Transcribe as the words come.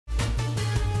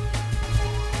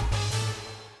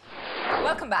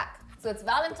Welcome back. So it's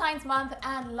Valentine's month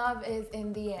and love is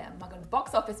in the air. मगर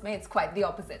box office में it's quite the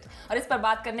opposite. और इस पर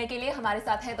बात करने के लिए हमारे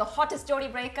साथ है the hottest जोड़ी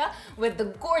breaker with the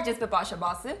gorgeous Bipasha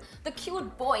Basu, the cute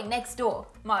boy next door,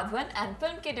 Madhavan, and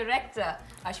film के director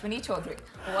Ashwini Chaudhary.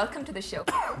 Welcome to the show.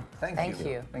 Thank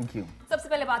you. Thank you. सबसे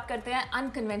पहले बात करते हैं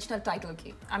unconventional title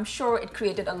की. I'm sure it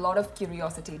created a lot of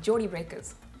curiosity. जोड़ी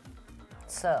breakers.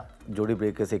 जोड़ी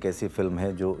breakers एक ऐसी फिल्म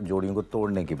है जो जोड़ियों को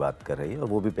तोड़ने की बात कर रही है और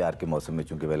वो भी प्यार के मौसम में,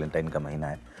 चूंकि वैलेंटाइन का महीना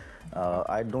है.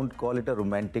 I don't call it a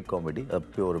romantic comedy, a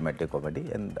pure romantic comedy,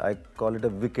 and I call it a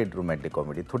wicked romantic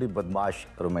comedy. थोड़ी बदमाश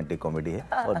रोमांटिक कॉमेडी है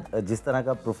और जिस तरह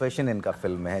का प्रोफेशन इनका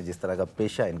फिल्म में है, जिस तरह का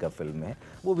पेशा इनका फिल्म में है,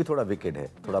 वो भी थोड़ा विकेड है,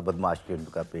 थोड़ा बदमाश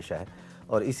इनका पेशा है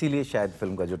और इसीलिए शायद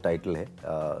फिल्म का जो टाइटल है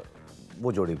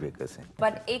वो जोड़ी ब्रेकर्स हैं.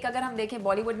 बट एक अगर हम देखें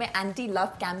बॉलीवुड में एंटी लव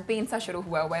कैंपेन सा शुरू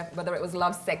हुआ है, whether it was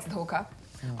love, sex, धोखा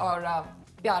और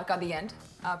प्यार का द एंड,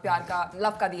 प्यार का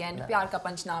लव का द एंड, प्यार का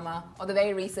पंचनामा और the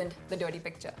very recent the dirty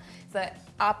picture. Sir,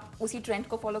 आप उसी ट्रेंड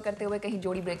को फॉलो करते हुए कहीं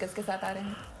जोड़ी ब्रेकर्स के साथ आ रहे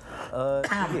हैं?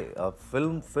 देखिए,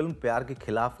 फिल्म प्यार के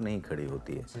खिलाफ नहीं खड़ी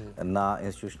होती है, ना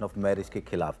इंस्टीट्यूशन ऑफ मैरिज के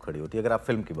खिलाफ खड़ी होती है. अगर आप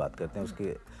फिल्म की बात करते हैं,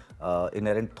 उसके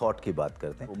इनहेरेंट थॉट की बात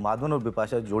करते हैं, माधवन और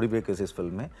बिपाशा जोड़ी ब्रेकर्स इस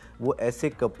फिल्म में वो ऐसे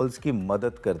कपल्स की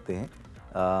मदद करते हैं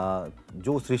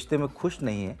जो उस रिश्ते में खुश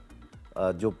नहीं है,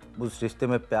 जो उस रिश्ते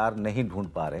में प्यार नहीं ढूंढ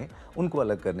पा रहे हैं, उनको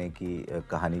अलग करने की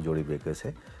कहानी जोड़ी ब्रेकर्स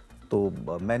है. तो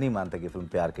मैं नहीं मानता कि फिल्म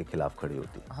प्यार के खिलाफ खड़ी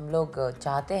होती है. हम लोग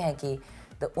चाहते हैं कि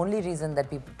the only reason that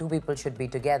two people should be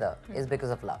together is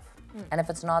because of love, and if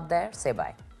it's not there, say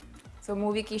bye. So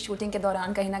movie की शूटिंग के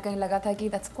दौरान कहीं ना कहीं लगा था कि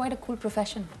that's quite a cool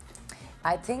profession.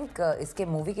 I think इसके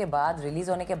मूवी के बाद, रिलीज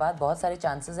होने के बाद बहुत सारे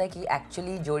चांसेस है कि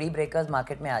एक्चुअली जोड़ी ब्रेकर्स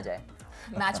मार्केट में आ जाए.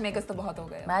 मैच मेकर्स तो बहुत हो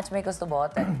गए. मैच मेकर्स तो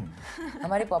बहुत है.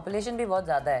 हमारी पॉपुलेशन भी बहुत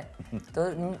ज़्यादा है, तो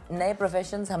नए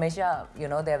प्रोफेशंस हमेशा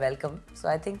they are welcome. So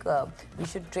I think we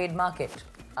should trademark it.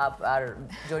 आप आर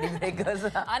जोड़ी breakers.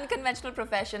 Unconventional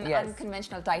profession,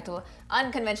 unconventional title,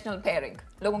 unconventional pairing.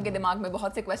 लोगों के दिमाग में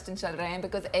बहुत से क्वेश्चन चल रहे हैं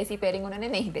बिकॉज ऐसी पेयरिंग उन्होंने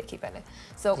नहीं देखी पहले.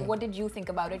 So what did you think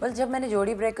about it? Well, जब मैंने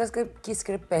जोड़ी ब्रेकर्स की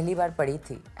स्क्रिप्ट पहली बार पढ़ी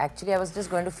थी, actually I was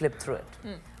just going to flip through it,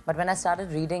 but when I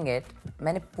started reading it,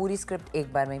 मैंने पूरी स्क्रिप्ट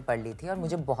एक बार में ही पढ़ ली थी और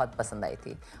मुझे बहुत पसंद आई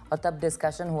थी. और तब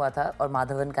डिस्कशन हुआ था और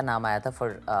माधवन का नाम आया था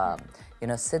for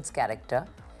seeds character.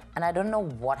 And I don't know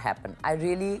what happened. I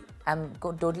really am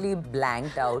totally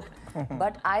blanked out.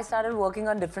 But I started working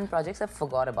on different projects. I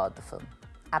forgot about the film.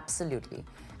 Absolutely.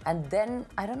 And then,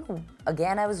 I don't know,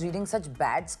 again I was reading such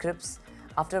bad scripts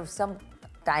after some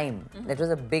time. It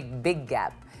was a big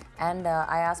gap. And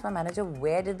I asked my manager,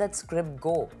 where did that script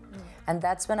go? And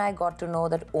that's when I got to know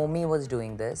that Omi was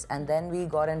doing this. And then we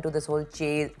got into this whole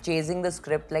chasing the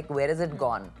script, like where is it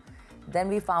gone?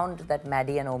 Then we found that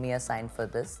Maddie and Omi are signed for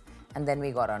this. And then we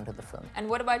got onto the film.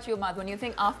 And what about you, Madhavan? You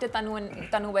think after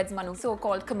Tanu weds Manu,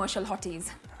 so-called commercial hotties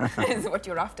is what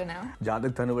you're after now? जहाँ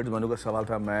तक तनु weds Manu का सवाल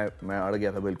था, मैं अड़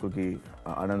गया था बिल्कुल कि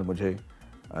आनंद, मुझे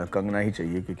कंगना ही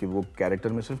चाहिए, क्योंकि वो कैरेक्टर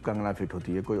में सिर्फ कंगना फिट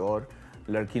होती है. कोई और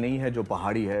लड़की नहीं है जो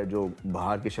पहाड़ी है, जो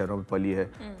बाहर के शहरों में पली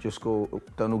है, जिसको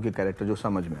तनु के कैरेक्टर जो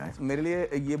समझ में आए. मेरे लिए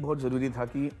ये बहुत ज़रूरी था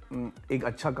कि एक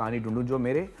अच्छा कहानी ढूंढूं जो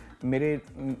मेरे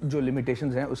जो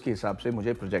लिमिटेशंस हैं उसके हिसाब से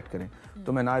मुझे प्रोजेक्ट करें.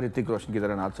 तो मैं ना ऋतिक रोशन की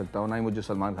तरह नाच सकता हूँ, ना ही मुझे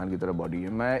सलमान खान की तरह बॉडी है.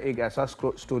 मैं एक ऐसा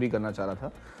स्टोरी करना चाह रहा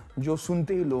था जो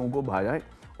सुनते ही लोगों को भा जाए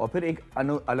और फिर एक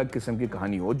अलग किस्म की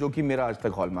कहानी हो, जो कि मेरा आज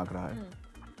तक हॉलमार्क रहा है.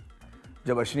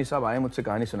 जब अश्विनी साहब आए मुझसे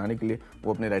कहानी सुनाने के लिए,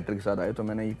 वो अपने राइटर के साथ आए, तो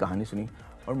मैंने ये कहानी सुनी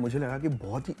और मुझे लगा कि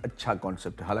बहुत ही अच्छा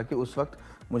कॉन्सेप्ट है. हालांकि उस वक्त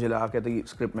मुझे लगा कि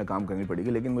स्क्रिप्ट में काम करनी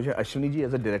पड़ेगी, लेकिन मुझे Ashwini ji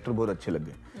as a director बहुत अच्छे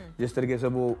लगे. जिस तरीके से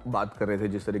वो बात कर रहे थे,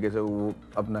 जिस तरीके से वो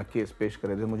अपना केस पेश कर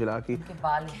रहे थे, मुझे लगा कि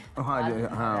हाँ,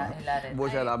 वो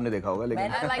शायद आपने देखा होगा.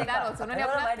 लेकिन बाल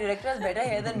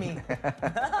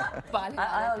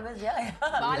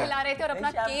हिला रहे थे और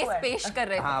अपना केस पेश कर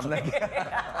रहे थे.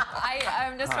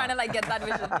 I'm just trying to like get that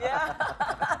vision.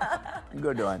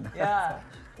 Good one.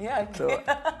 तो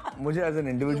मुझे एज एन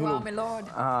इंडिविजुअल,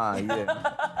 हाँ, ये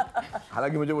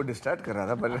हालांकि मुझे वो डिस्ट्रैक्ट कर रहा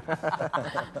था,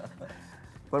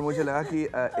 पर मुझे लगा कि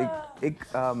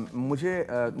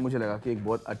मुझे लगा कि एक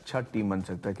बहुत अच्छा टीम बन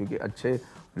सकता है, क्योंकि अच्छे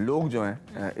लोग जो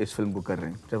हैं इस फिल्म को कर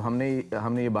रहे हैं. जब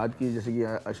हमने ये बात की, जैसे कि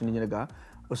अश्विनी जी ने कहा,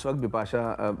 उस वक्त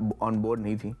बिपाशा ऑन बोर्ड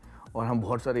नहीं थी और हम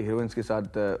बहुत सारे हीरोइंस के साथ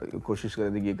कोशिश कर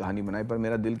रहे थे कि ये कहानी बनाए, पर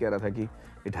मेरा दिल कह रहा था कि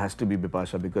it has to be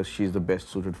Bipasha because she is the best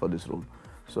suited for this role.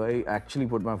 So I actually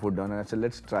put my foot down and I said,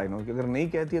 let's try. No, अगर नहीं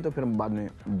कहती है तो फिर हम बाद में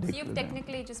देख. So you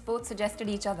technically just both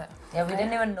suggested each other. Yeah, we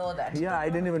didn't even know that. Yeah, I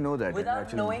didn't even know that.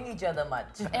 Without knowing each other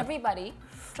much. Everybody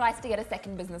tries to get a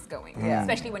second business going,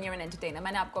 especially when you're an entertainer.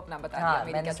 मैंने आपको अपना बता दिया,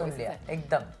 मेरी क्या choices है.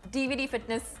 एकदम. DVD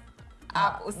fitness,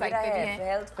 आप उस साइड पे भी हैं.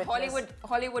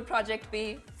 Hollywood project भी.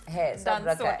 है, सब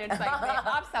रखा है। sorted side में।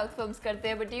 आप साउथ फिल्म्स करते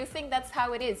हैं, but do you think that's how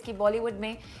it is कि बॉलीवुड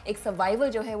में एक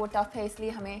सर्वाइवल जो है वो टफ है, इसलिए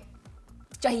हमें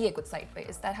चाहिए कुछ साइड पे?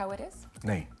 Is that how it is?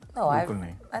 नहीं, No, बिल्कुल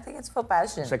नहीं। I think it's for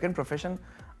passion. Second profession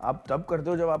आप तब करते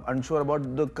हो जब आप unsure about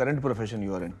the current profession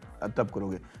you are in, तब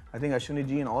करोगे। I think Ashwini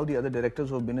ji and all the other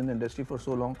directors who have been in the industry for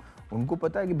so long, उनको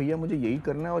पता है कि भैया मुझे यही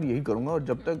करना है और यही करूंगा, और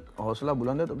जब तक हौसला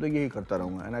बुलंद है तब तक यही करता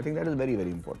रहूंगा। And I think that is very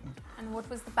very important. And what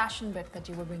was the passion bit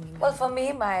that you were bringing in? Well, for me,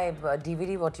 my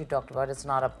DVD, what you talked about, it's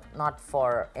not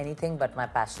for anything but my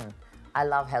passion. I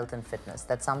love health and fitness.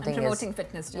 That's something. And promoting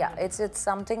fitness. Yeah, it's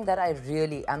something that I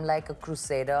really. I'm like a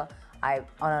crusader. I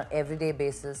on an everyday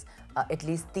basis, at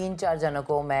least 3-4 जनों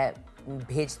को मैं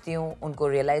भेजती हूँ, उनको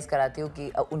realize कराती हूँ कि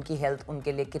उनकी health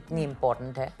उनके लिए कितनी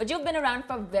important है. But you've been around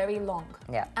for very long.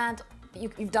 Yeah. And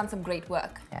you've done some great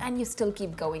work. Yeah. And you still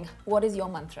keep going. What is your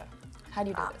mantra? How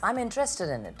do you do this? I'm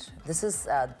interested in it. This is,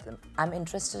 I'm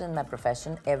interested in my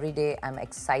profession. Every day I'm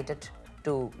excited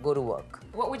to go to work.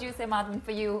 What would you say, Madhavan,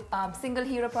 for you? Single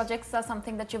hero projects are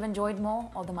something that you've enjoyed more,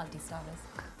 or the multi-starers?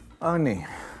 नहीं,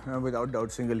 without doubt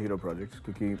single hero projects,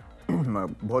 क्योंकि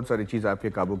बहुत सारी चीज़ आपके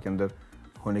काबू के अंदर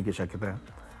होने की शक्यता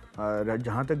है।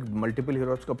 जहाँ तक मल्टीपल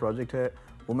हीरोज़ का प्रोजेक्ट है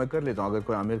वो मैं कर लेता हूँ, अगर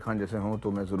कोई आमिर खान जैसे हों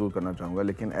तो मैं ज़रूर करना चाहूँगा,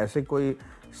 लेकिन ऐसे कोई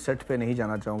सेट पे नहीं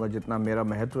जाना चाहूँगा जितना मेरा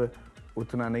महत्व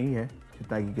उतना नहीं है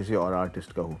जितना कि किसी और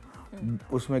आर्टिस्ट का हो।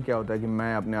 उसमें क्या होता है कि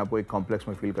मैं अपने आप को एक कॉम्प्लेक्स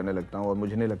में फील करने लगता हूँ और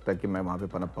मुझे नहीं लगता कि मैं वहाँ पे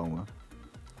पनप पाऊँगा।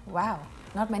 Wow,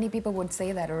 not many people would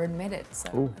say that or admit it,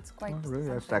 so it's quite. Really,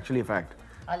 that's actually a fact.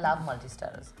 I love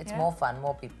multi-starers. It's more fun,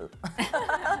 more people.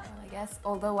 I guess,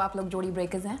 although आप लोग जोड़ी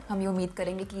ब्रेकर्स हैं, हम ये उम्मीद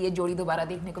करेंगे कि ये जोड़ी दोबारा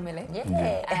देखने को मिले.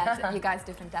 And you guys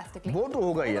did fantastically. वो तो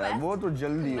होगा यार, वो तो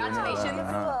जल्दी होगा।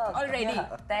 Congratulations already.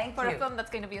 Thank for you. a film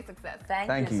that's going to be a success.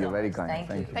 Thank you. Very kind.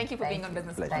 Thank you. Thank you for being on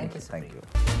Business. Thank you. Thank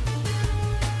you.